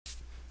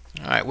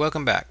Alright,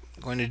 welcome back.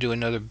 I'm going to do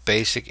another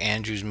basic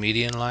Andrews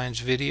median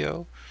lines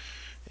video.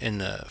 In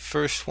the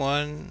first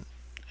one,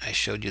 I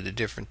showed you the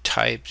different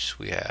types.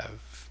 We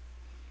have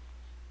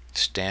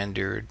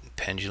standard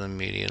pendulum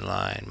median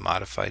line,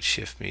 modified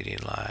shift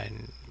median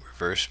line,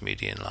 reverse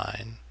median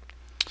line.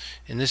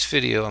 In this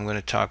video, I'm going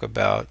to talk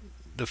about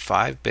the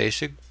 5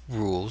 basic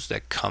rules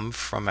that come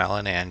from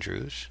Alan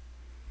Andrews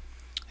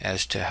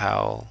as to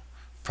how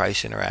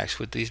price interacts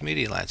with these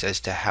median lines, as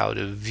to how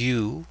to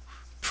view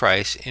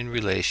price in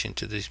relation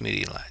to these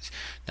median lines.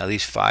 Now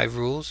these 5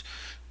 rules,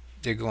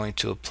 they're going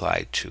to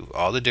apply to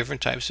all the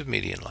different types of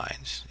median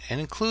lines, and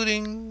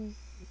including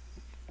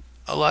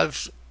a lot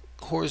of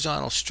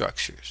horizontal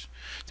structures.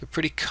 They're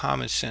pretty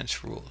common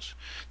sense rules.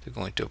 They're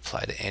going to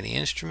apply to any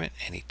instrument,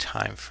 any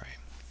time frame.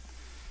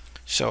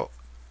 So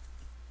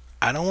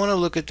I don't want to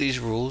look at these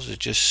rules as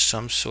just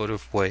some sort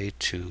of way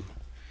to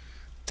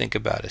think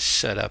about a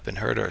setup and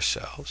hurt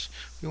ourselves.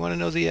 We want to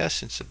know the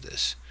essence of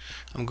this.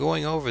 I'm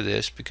going over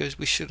this because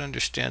we should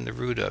understand the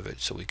root of it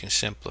so we can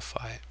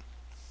simplify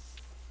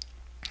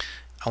it.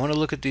 I want to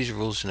look at these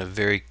rules in a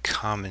very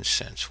common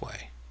sense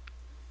way.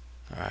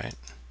 Alright,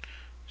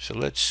 so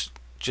let's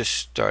just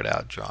start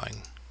out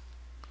drawing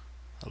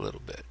a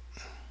little bit.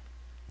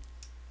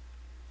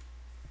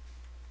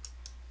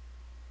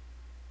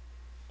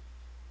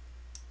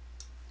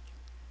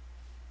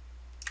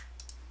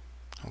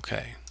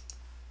 Okay,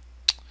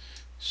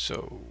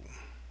 so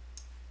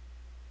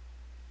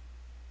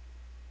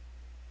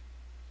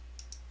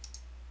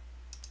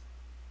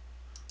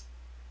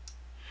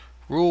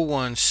Rule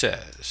 1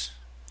 says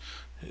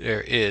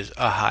there is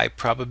a high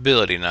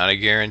probability, not a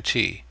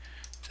guarantee,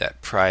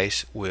 that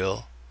price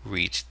will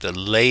reach the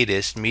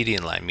latest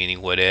median line,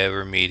 meaning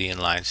whatever median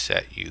line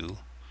set you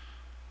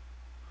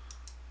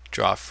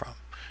draw from.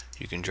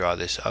 You can draw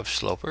this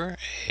upsloper,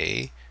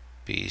 A,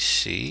 B,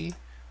 C,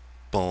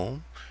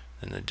 boom,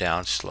 and the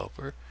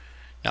downsloper.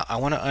 Now I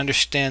want to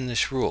understand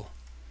this rule.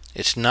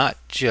 It's not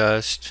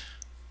just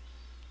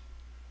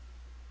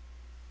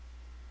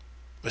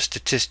a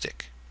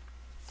statistic.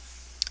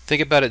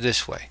 Think about it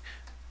this way.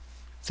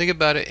 Think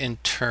about it in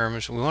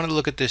terms, we want to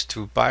look at this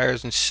through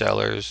buyers and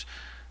sellers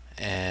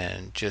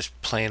and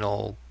just plain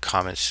old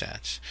common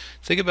sense.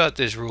 Think about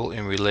this rule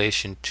in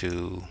relation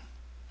to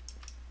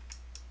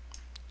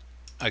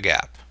a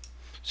gap.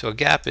 So a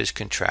gap is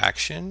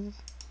contraction.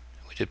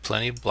 We did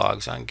plenty of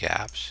blogs on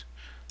gaps.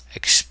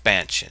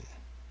 Expansion.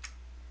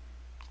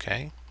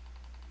 Okay?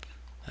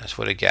 That's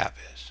what a gap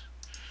is.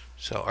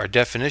 So our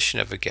definition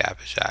of a gap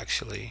is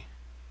actually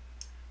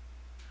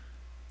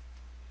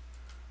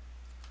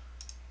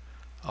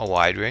a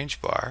wide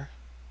range bar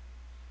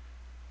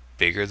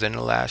bigger than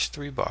the last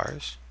 3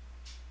 bars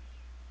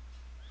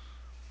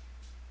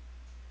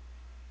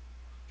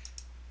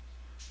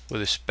with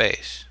a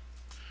space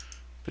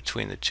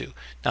between the two.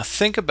 Now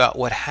think about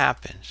what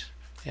happens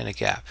in a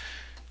gap.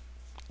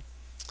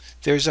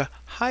 There's a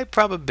high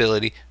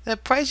probability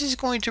that price is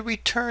going to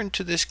return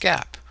to this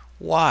gap.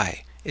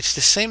 Why? It's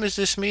the same as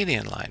this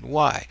median line.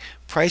 Why?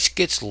 Price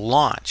gets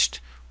launched.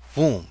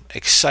 Boom,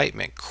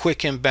 excitement,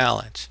 quick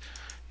imbalance.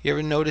 You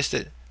ever notice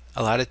that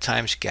a lot of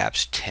times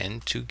gaps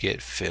tend to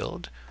get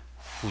filled?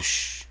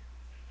 Whoosh.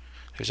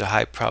 There's a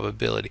high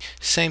probability.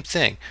 Same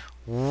thing.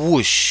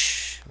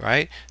 Whoosh.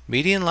 Right?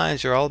 Median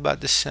lines are all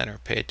about the center.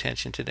 Pay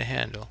attention to the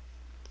handle.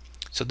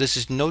 So this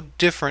is no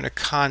different a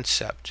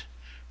concept.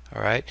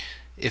 Alright?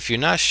 If you're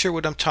not sure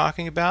what I'm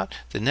talking about,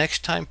 the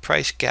next time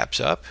price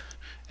gaps up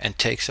and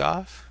takes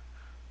off,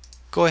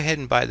 go ahead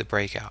and buy the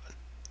breakout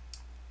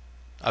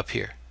up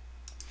here.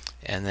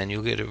 And then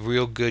you'll get a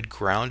real good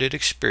grounded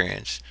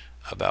experience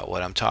about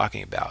what I'm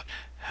talking about.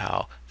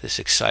 How this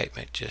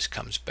excitement just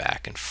comes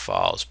back and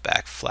falls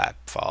back flat,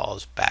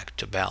 falls back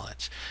to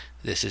balance.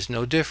 This is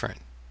no different.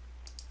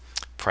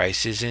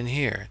 Price is in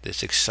here.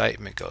 This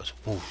excitement goes,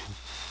 woo.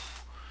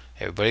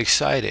 Everybody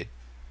excited.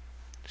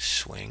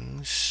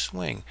 Swing,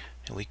 swing.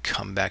 And we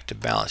come back to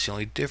balance. The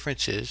only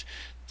difference is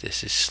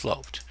this is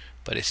sloped.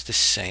 But it's the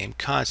same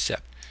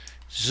concept.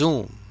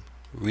 Zoom,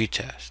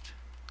 retest.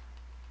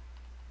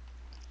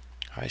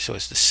 Alright, so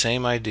it's the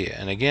same idea.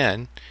 And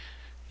again,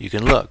 you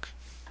can look.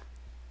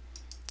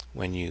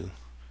 When you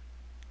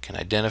can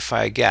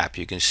identify a gap,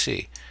 you can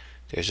see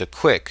there's a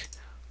quick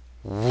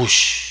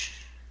whoosh.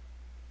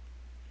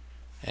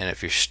 And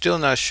if you're still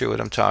not sure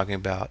what I'm talking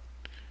about,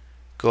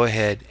 go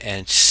ahead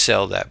and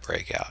sell that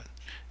breakout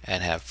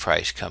and have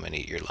price come and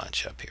eat your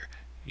lunch up here.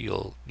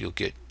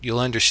 You'll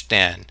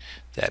understand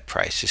that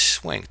prices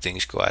swing.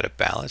 Things go out of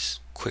balance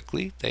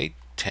quickly. They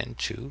tend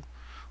to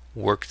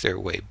work their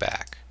way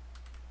back.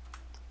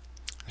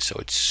 So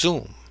it's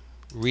zoom,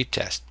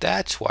 retest.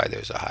 That's why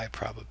there's a high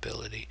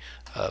probability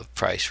of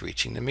price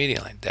reaching the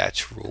median line.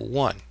 That's rule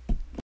 1.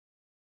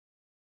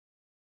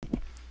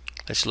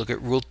 Let's look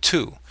at rule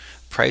 2.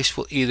 Price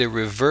will either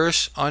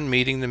reverse on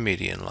meeting the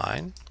median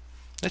line.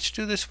 Let's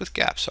do this with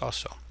gaps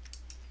also.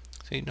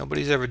 See,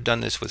 nobody's ever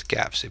done this with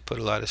gaps. They put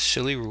a lot of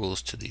silly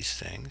rules to these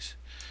things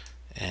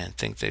and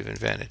think they've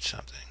invented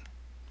something.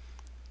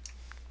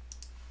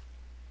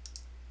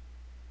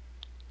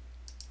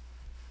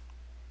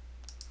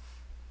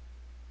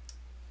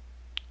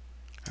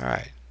 All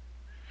right.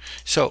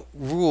 So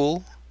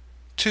rule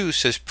 2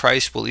 says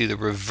price will either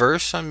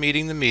reverse on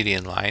meeting the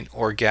median line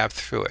or gap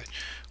through it.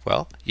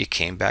 Well, you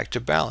came back to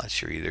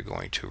balance. You're either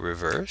going to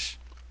reverse.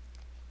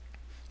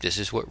 This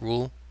is what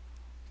rule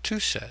 2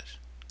 says.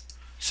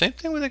 Same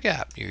thing with a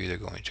gap. You're either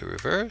going to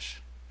reverse.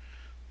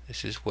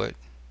 This is what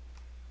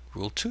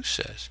rule 2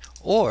 says.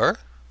 Or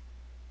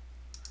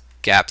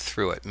gap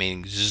through it,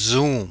 meaning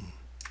zoom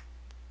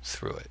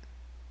through it.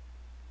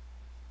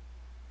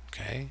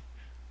 Okay?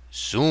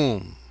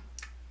 Zoom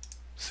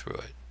through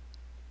it.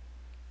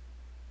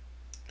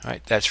 All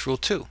right, that's rule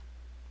 2.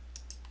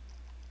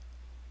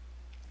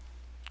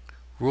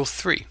 Rule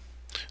 3.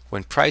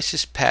 When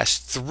prices pass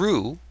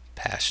through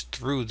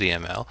the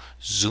ML,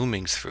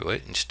 zooming through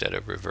it instead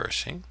of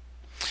reversing,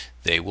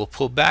 they will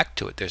pull back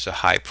to it. There's a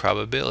high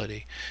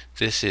probability.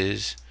 This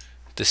is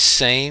the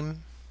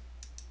same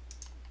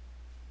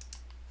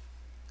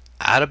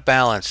out of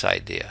balance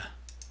idea.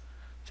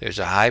 There's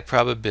a high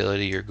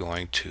probability you're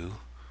going to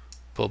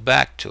pull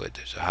back to it.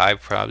 There's a high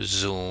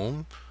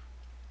zoom,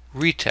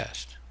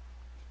 retest.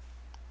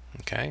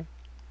 Okay?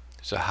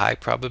 There's a high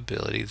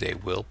probability they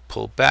will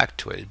pull back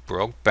to it. It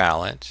broke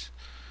balance.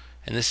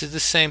 And this is the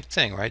same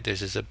thing, right?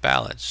 This is a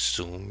balance,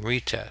 zoom,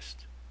 retest.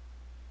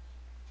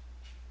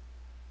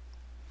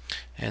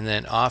 And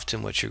then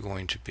often what you're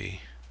going to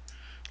be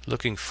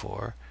looking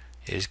for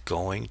is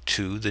going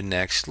to the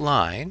next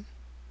line,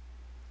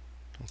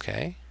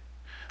 okay,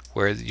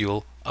 where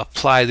you'll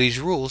apply these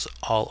rules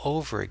all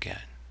over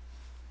again.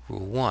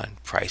 Rule 1,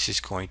 price is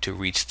going to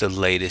reach the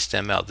latest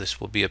ML. This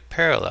will be a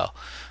parallel,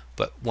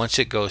 but once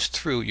it goes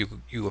through,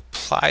 you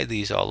apply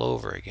these all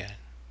over again.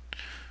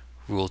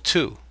 Rule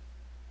 2,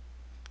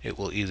 it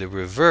will either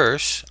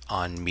reverse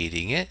on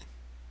meeting it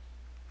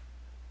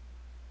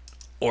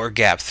or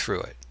gap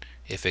through it.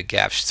 If it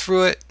gaps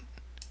through it,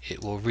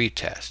 it will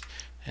retest,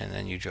 and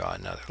then you draw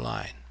another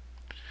line.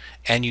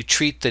 And you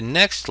treat the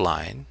next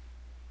line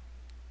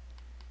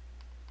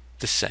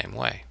the same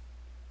way.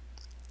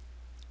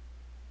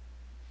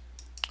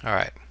 All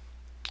right,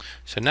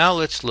 so now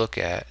let's look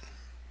at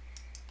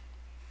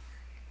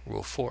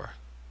rule 4.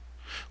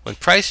 When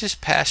prices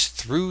pass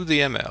through the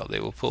ML, they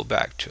will pull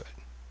back to it.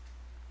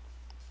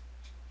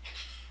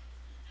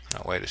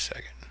 Now wait a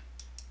second.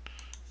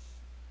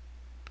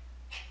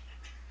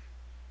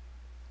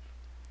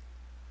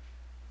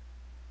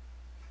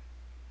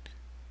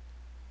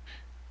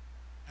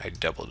 I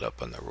doubled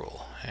up on the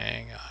rule.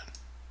 Hang on.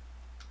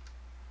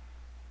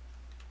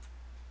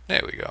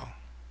 There we go.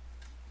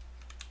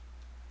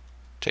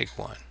 Take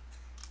 1.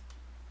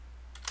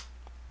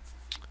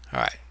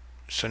 Alright,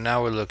 so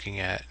now we're looking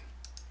at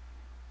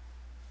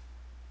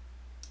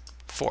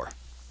 4.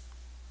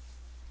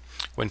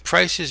 When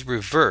prices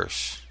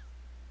reverse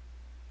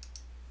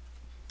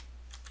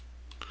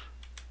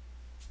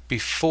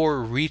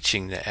before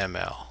reaching the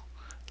ML,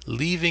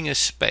 leaving a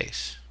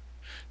space,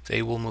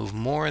 they will move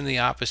more in the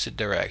opposite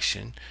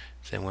direction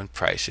than when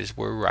prices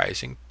were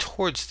rising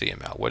towards the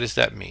ML. What does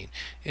that mean?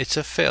 It's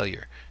a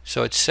failure.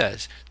 So it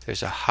says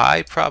there's a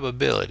high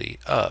probability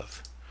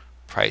of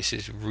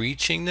prices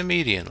reaching the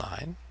median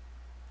line,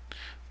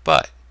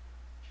 but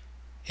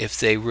if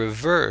they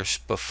reverse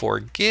before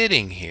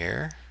getting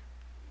here,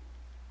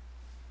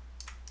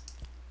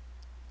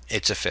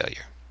 it's a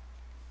failure.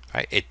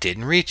 Right? It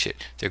didn't reach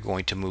it. They're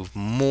going to move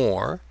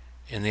more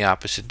in the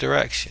opposite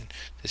direction.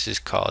 This is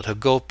called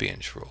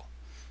Hagopian's rule.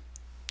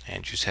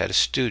 Andrews had a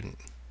student.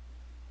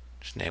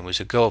 His name was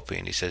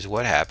Hagopian. He says,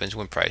 what happens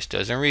when price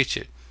doesn't reach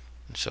it?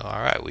 And so,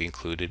 all right, we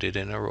included it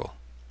in a rule.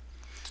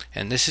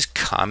 And this is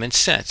common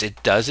sense.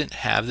 It doesn't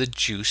have the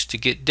juice to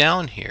get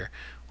down here.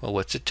 Well,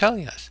 what's it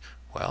telling us?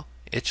 Well,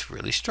 it's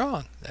really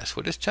strong. That's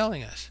what it's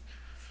telling us.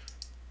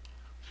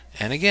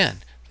 And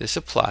again, this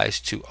applies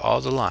to all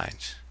the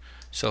lines.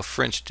 So,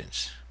 for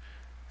instance,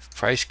 if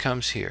price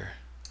comes here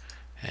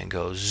and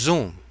goes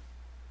zoom,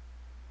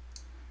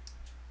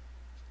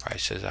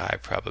 price has a high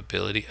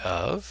probability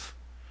of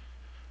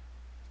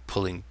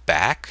pulling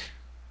back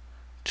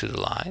to the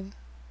line,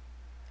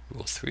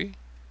 rule 3,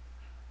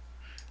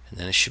 and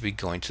then it should be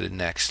going to the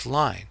next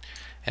line.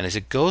 And as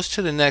it goes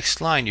to the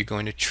next line, you're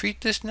going to treat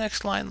this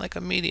next line like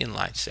a median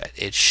line set.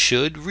 It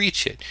should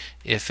reach it.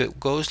 If it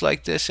goes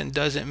like this and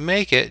doesn't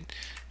make it,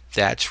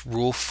 that's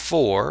rule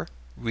 4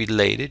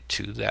 related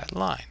to that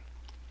line.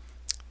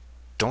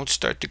 Don't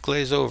start to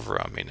glaze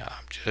over on me now.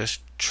 I'm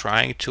just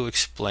trying to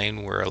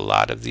explain where a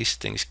lot of these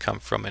things come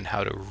from and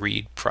how to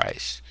read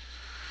price.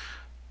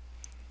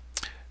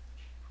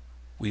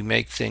 We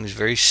make things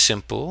very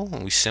simple,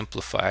 and we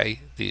simplify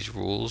these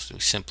rules, and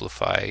we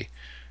simplify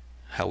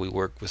how we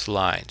work with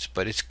lines.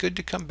 But it's good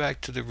to come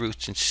back to the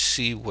roots and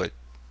see where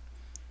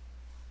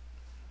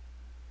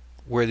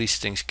these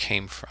things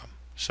came from.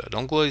 So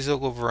don't glaze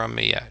over on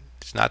me yet.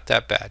 It's not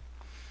that bad.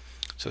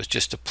 So it's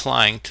just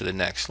applying to the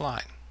next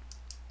line.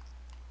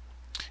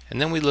 And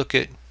then we look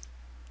at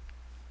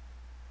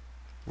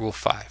rule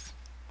 5.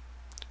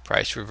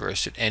 Price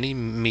reverse at any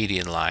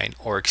median line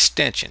or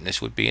extension.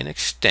 This would be an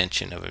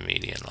extension of a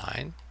median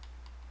line.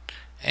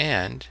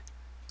 And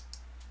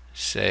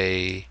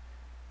say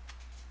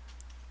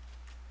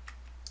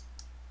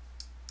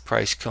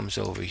price comes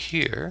over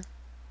here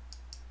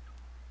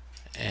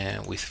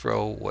and we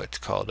throw what's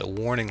called a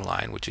warning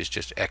line, which is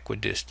just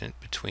equidistant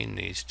between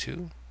these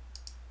two,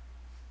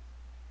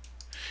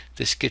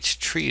 this gets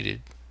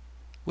treated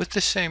with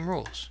the same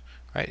rules,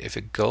 right? If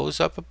it goes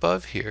up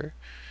above here,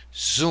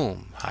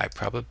 zoom, high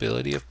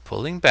probability of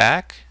pulling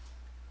back.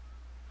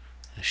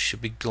 It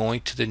should be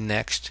going to the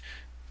next,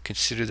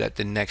 consider that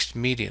the next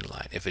median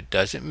line. If it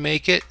doesn't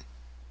make it,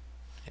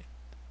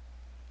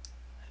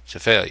 it's a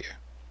failure.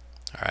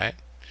 All right.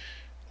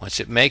 Once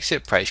it makes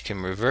it, price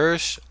can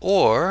reverse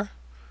or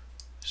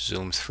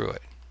zoom through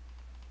it.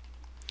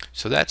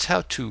 So that's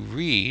how to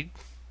read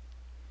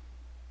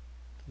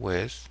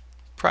with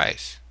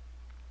price.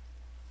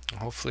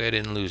 Hopefully I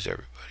didn't lose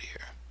everybody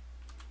here.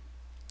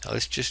 Now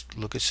let's just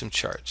look at some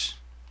charts.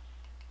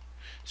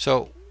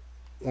 So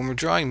when we're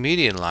drawing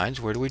median lines,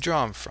 where do we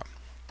draw them from?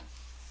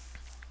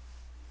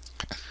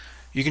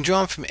 You can draw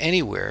them from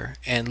anywhere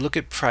and look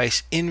at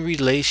price in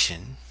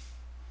relation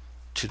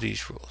to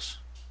these rules.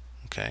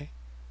 Okay?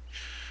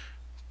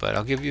 But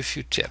I'll give you a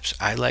few tips.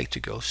 I like to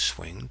go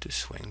swing to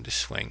swing to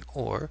swing,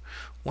 or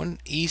one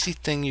easy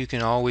thing you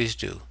can always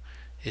do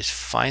is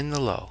find the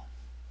low.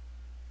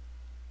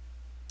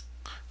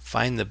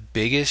 Find the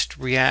biggest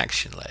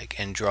reaction leg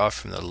and draw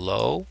from the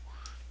low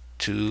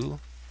to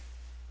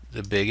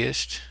the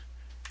biggest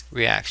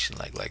reaction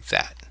leg, like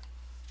that.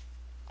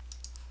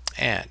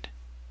 And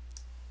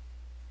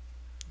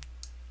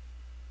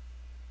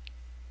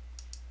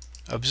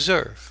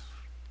observe,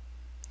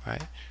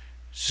 right?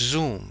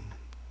 Zoom,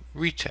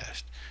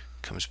 retest,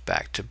 comes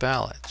back to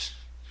balance.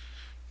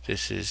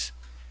 This is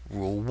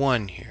rule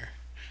 1 here.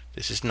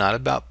 This is not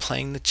about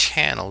playing the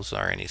channels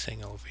or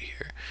anything over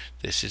here.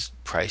 This is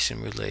price in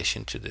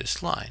relation to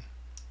this line.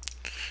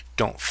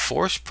 Don't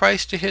force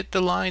price to hit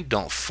the line.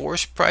 Don't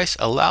force price.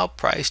 Allow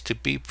price to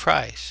be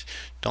price.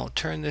 Don't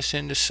turn this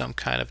into some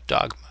kind of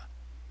dogma.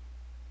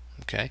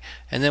 Okay?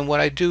 And then what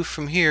I do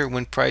from here,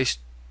 when price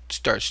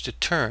starts to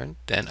turn,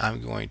 then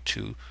I'm going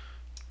to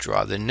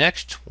draw the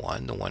next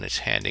one, the one it's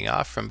handing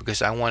off from,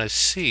 because I want to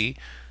see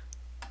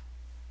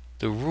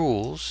the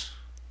rules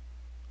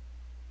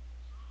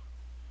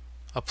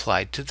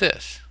applied to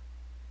this.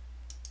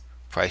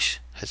 Price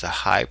has a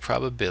high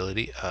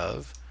probability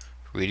of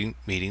meeting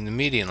the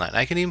median line.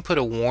 I can even put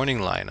a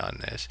warning line on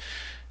this.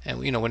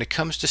 And you know, when it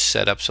comes to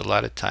setups, a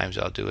lot of times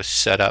I'll do a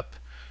setup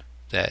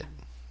that,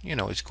 you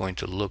know, is going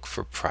to look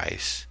for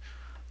price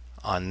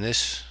on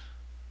this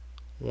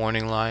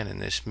warning line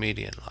and this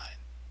median line.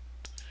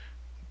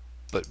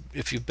 But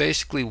if you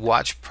basically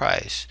watch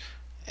price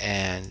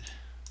and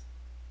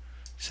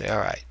say, all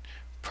right,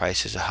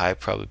 price has a high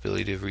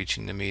probability of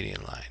reaching the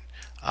median line.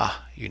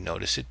 Ah, you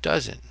notice it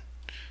doesn't.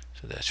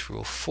 So that's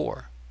rule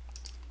 4.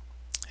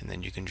 And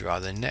then you can draw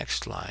the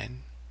next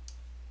line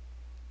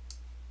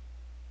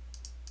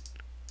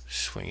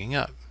swinging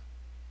up.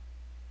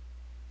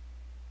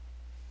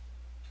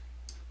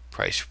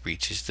 Price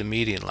reaches the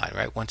median line,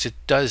 right? Once it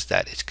does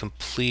that, it's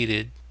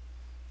completed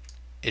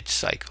its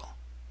cycle.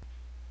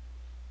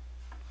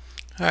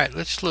 All right,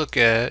 let's look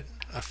at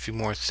a few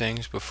more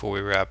things before we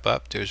wrap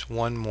up. There's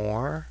one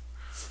more.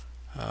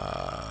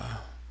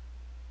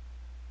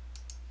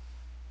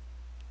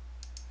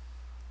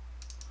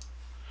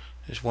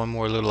 There's one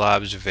more little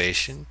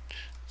observation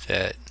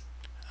that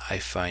I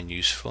find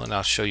useful, and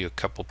I'll show you a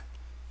couple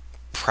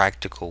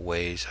practical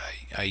ways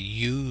I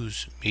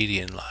use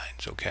median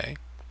lines, okay?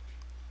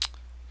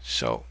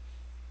 So,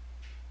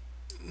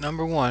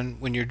 number one,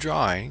 when you're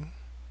drawing,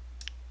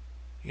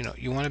 you know,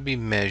 you want to be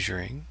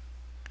measuring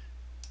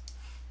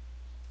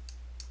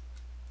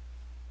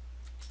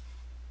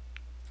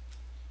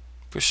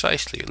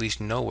precisely, at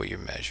least know what you're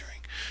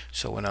measuring.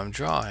 So when I'm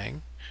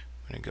drawing,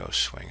 I'm going to go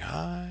swing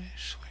high,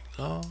 swing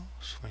low,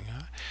 swing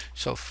high.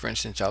 So for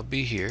instance, I'll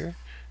be here.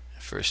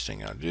 The first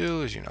thing I'll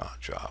do is, you know, I'll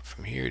drop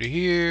from here to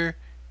here,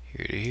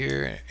 here to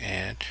here,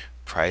 and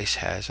price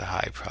has a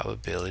high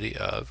probability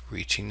of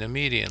reaching the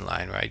median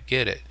line, right?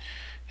 Get it?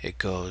 It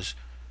goes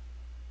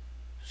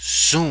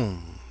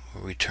zoom,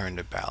 return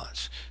to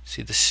balance.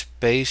 See the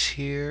space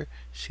here?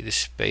 See the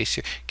space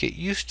here? Get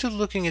used to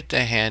looking at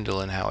the handle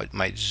and how it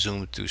might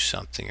zoom through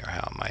something or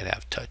how it might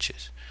have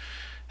touches.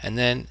 And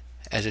then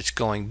as it's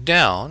going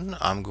down,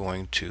 I'm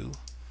going to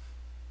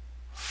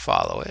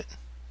follow it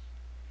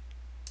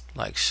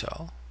like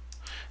so.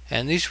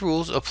 And these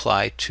rules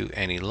apply to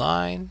any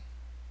line,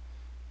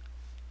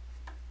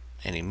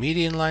 any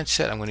median line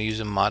set. I'm going to use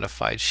a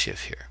modified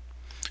shift here.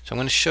 So I'm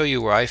going to show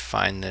you where I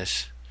find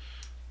this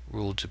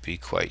rule to be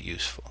quite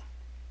useful.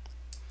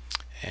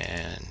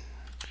 And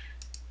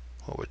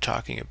what we're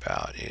talking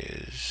about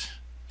is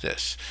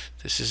this.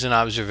 This is an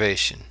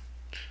observation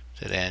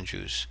that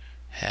Andrews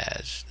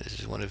has. This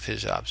is one of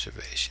his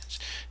observations.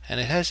 And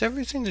it has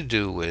everything to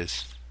do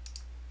with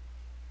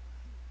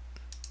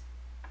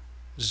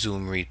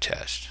zoom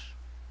retest.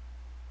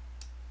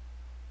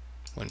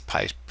 When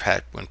price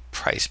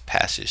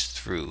passes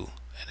through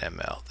an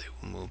ML, they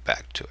will move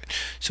back to it.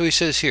 So he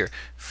says here,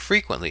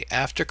 frequently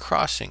after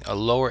crossing a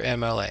lower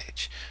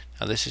MLH.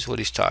 Now this is what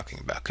he's talking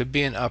about. Could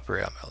be an upper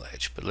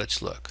MLH, but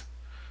let's look.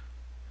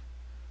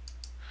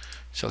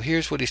 So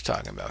here's what he's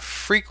talking about.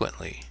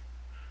 Frequently,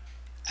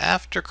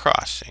 after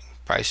crossing,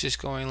 price is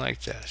going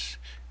like this,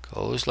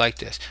 goes like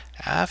this.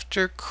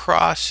 After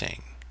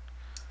crossing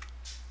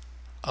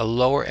a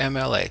lower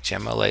MLH,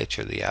 MLH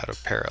are the outer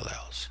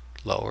parallels,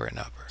 lower and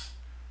upper,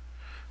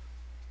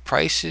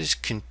 prices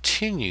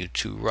continue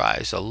to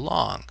rise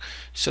along.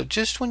 So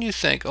just when you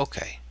think,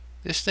 okay,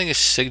 this thing is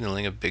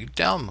signaling a big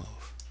down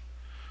move,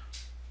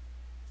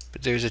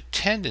 but there's a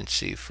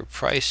tendency for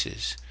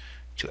prices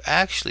to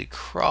actually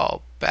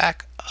crawl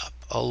back up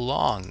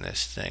along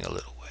this thing a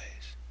little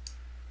ways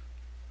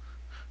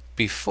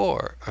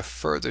before a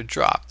further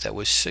drop that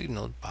was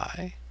signaled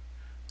by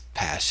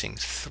passing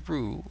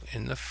through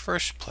in the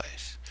first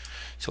place.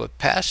 So it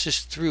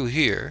passes through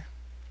here,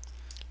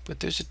 but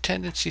there's a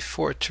tendency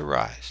for it to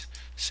rise.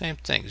 Same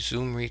thing,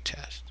 zoom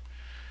retest.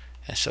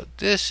 And so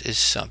this is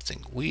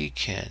something we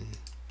can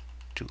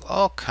do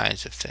all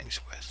kinds of things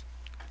with.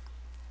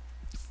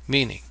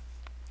 Meaning,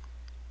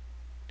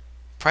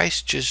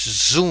 price just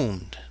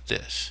zoomed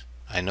this.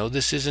 I know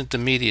this isn't the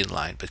median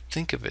line, but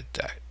think of it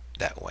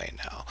that way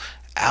now.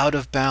 Out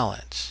of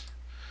balance.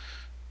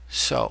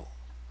 So,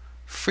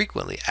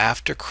 frequently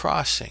after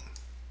crossing,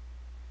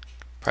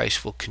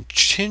 price will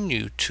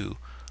continue to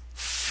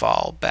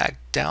fall back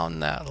down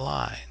that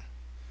line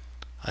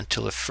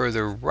until a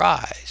further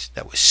rise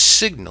that was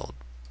signaled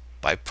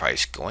by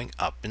price going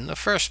up in the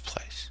first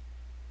place.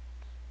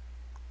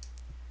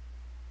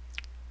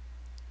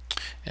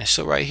 And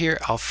so right here,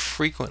 I'll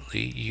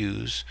frequently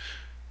use,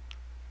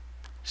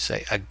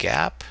 say, a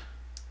gap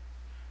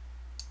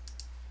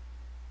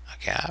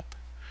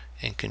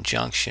in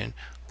conjunction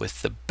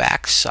with the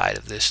back side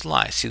of this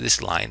line. See,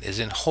 this line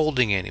isn't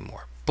holding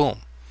anymore.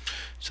 Boom.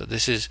 So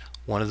this is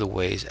one of the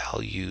ways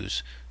I'll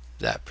use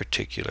that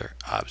particular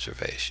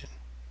observation.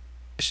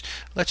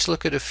 Let's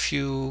look at a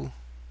few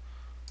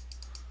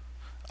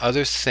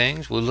other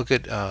things. We'll look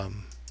at,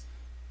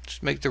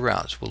 let's make the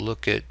rounds. We'll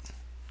look at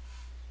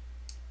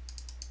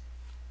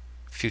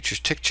futures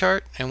tick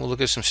chart, and we'll look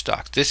at some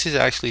stocks. This is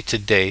actually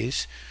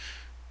today's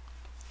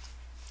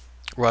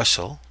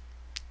Russell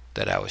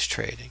that I was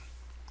trading.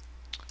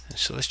 And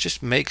so let's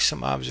just make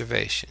some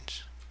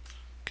observations.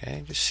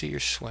 Okay, just see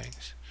your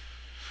swings.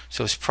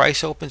 So as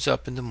price opens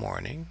up in the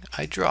morning,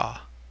 I draw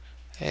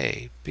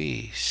A,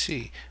 B,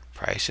 C.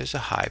 Price has a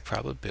high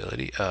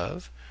probability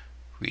of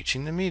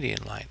reaching the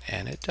median line,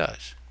 and it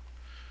does.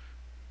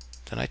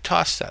 Then I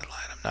toss that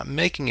line. I'm not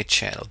making a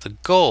channel. The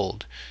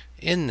gold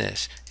in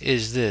this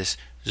is this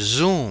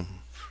zoom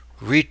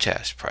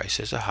retest. Price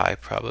has a high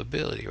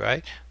probability,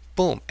 right?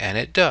 Boom, and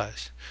it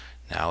does.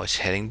 Now it's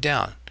heading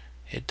down.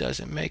 It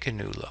doesn't make a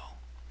new low.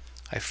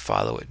 I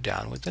follow it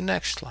down with the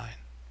next line.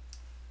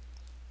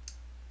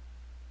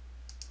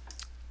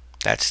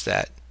 That's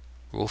that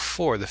rule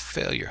 4, the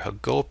failure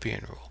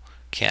Hagopian rule.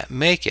 Can't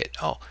make it.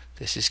 Oh,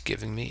 this is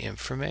giving me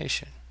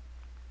information.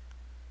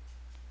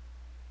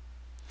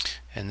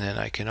 And then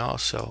I can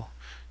also,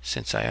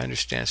 since I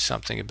understand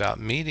something about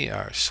median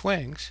or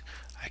swings,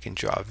 I can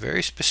draw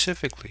very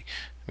specifically.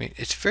 I mean,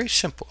 it's very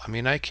simple. I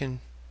mean, I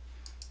can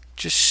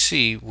just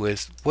see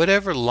with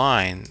whatever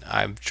line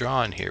I've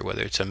drawn here,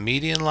 whether it's a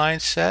median line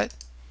set,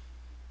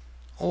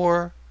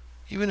 or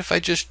even if I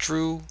just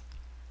drew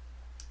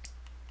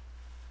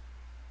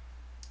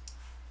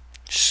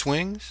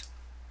swings,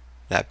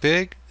 that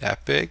big,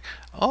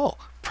 oh,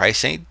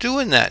 price ain't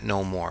doing that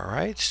no more,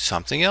 right?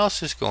 Something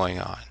else is going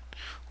on.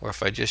 Or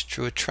if I just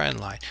drew a trend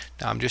line.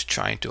 Now I'm just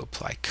trying to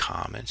apply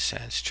common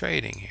sense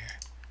trading here.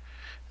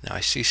 Now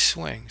I see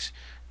swings.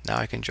 Now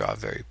I can draw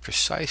very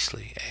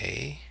precisely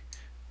A,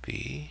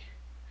 B,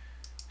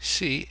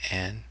 C,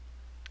 and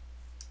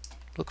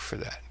look for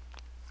that.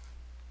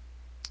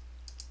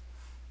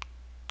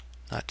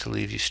 Not to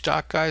leave you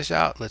stock guys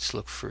out, let's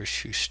look for a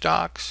few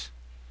stocks.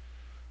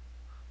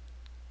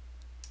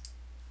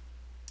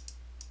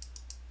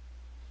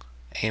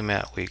 Aim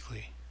at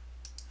weekly.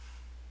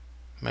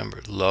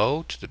 Remember,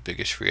 low to the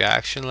biggest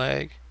reaction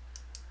leg.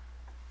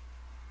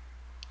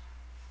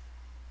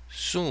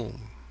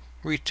 Zoom.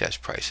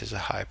 Retest price has a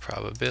high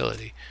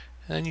probability.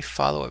 And then you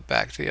follow it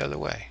back the other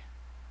way.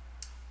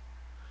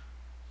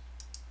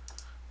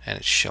 And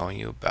it's showing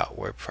you about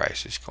where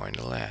price is going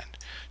to land.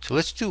 So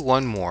let's do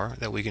one more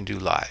that we can do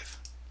live.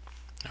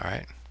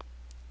 Alright.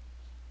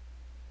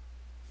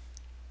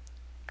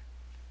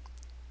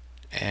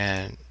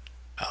 And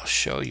I'll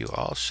show you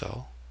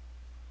also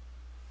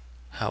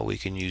how we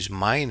can use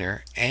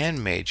minor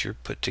and major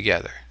put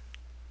together.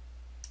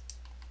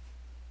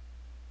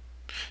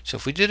 So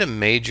if we did a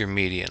major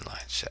median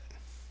line set,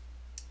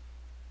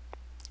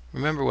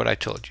 remember what I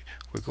told you.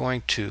 We're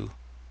going to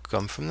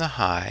come from the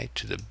high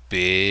to the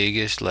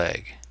biggest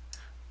leg.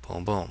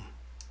 Boom, boom.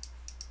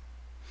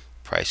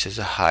 Price has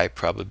a high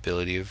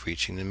probability of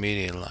reaching the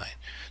median line.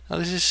 Now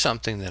this is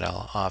something that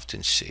I'll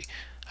often see.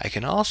 I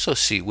can also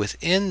see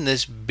within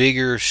this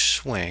bigger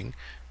swing,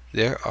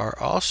 there are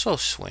also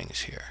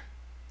swings here.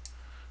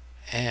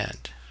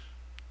 And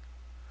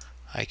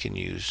I can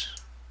use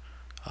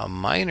a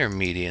minor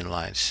median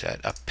line set,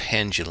 a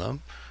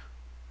pendulum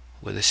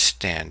with a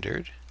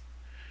standard,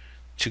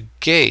 to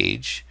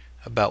gauge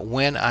about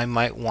when I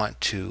might want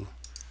to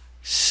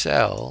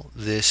sell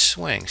this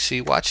swing.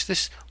 See, watch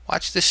this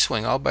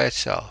swing all by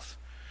itself.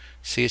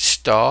 See it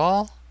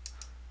stall,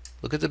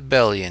 look at the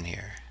belly in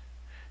here,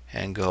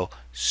 and go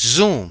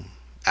zoom,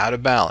 out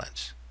of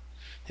balance.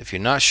 If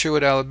you're not sure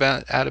what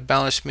out of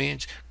balance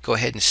means, go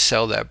ahead and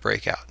sell that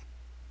breakout.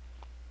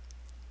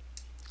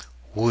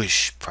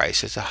 Whoosh,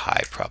 price has a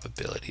high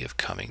probability of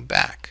coming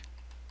back.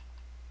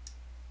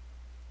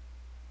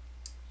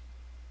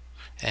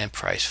 And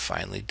price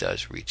finally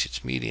does reach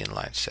its median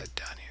line set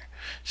down here.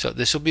 So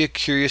this will be a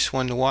curious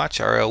one to watch.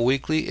 RL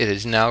Weekly, it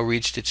has now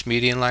reached its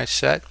median line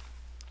set.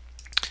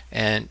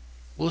 And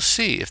we'll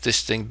see if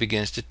this thing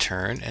begins to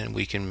turn and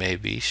we can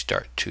maybe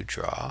start to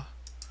draw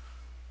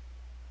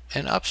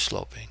an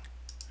upsloping.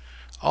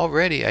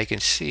 Already I can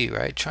see,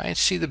 right? Try and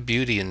see the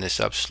beauty in this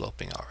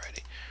upsloping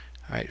already.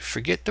 All right,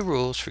 forget the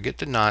rules, forget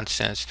the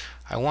nonsense.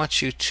 I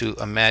want you to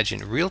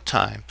imagine real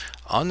time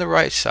on the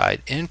right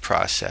side in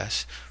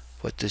process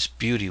what this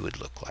beauty would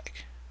look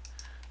like.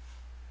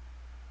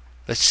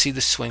 Let's see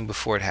the swing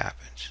before it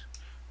happens.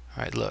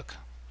 All right, look.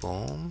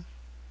 Boom,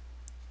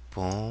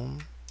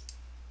 boom.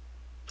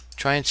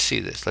 Try and see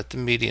this. Let the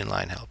median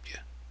line help you.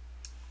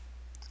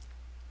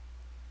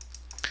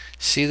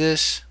 See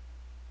this?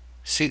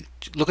 See,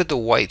 look at the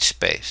white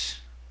space.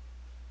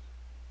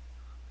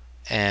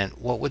 And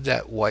what would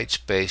that white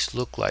space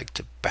look like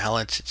to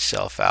balance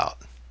itself out?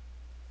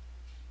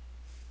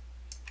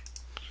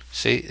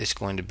 See, it's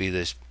going to be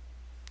this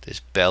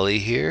belly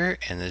here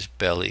and this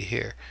belly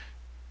here.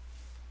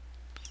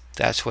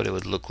 That's what it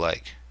would look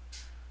like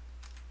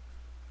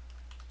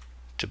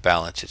to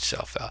balance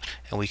itself out.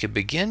 And we could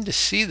begin to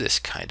see this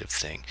kind of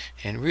thing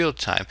in real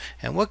time.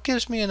 And what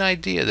gives me an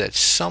idea that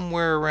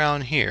somewhere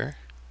around here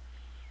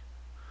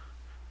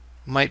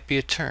might be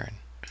a turn?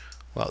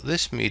 Well,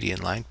 this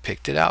median line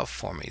picked it out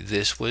for me.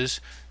 This was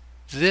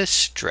this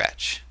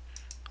stretch.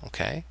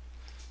 Okay?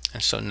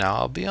 And so now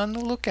I'll be on the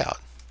lookout.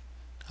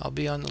 I'll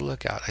be on the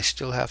lookout. I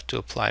still have to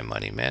apply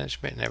money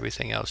management and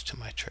everything else to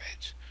my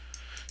trades.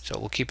 So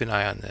we'll keep an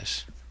eye on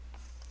this.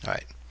 All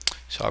right.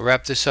 So I'll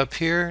wrap this up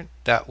here.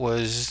 That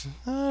was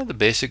the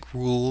basic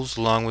rules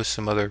along with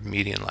some other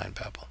median line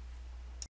babble.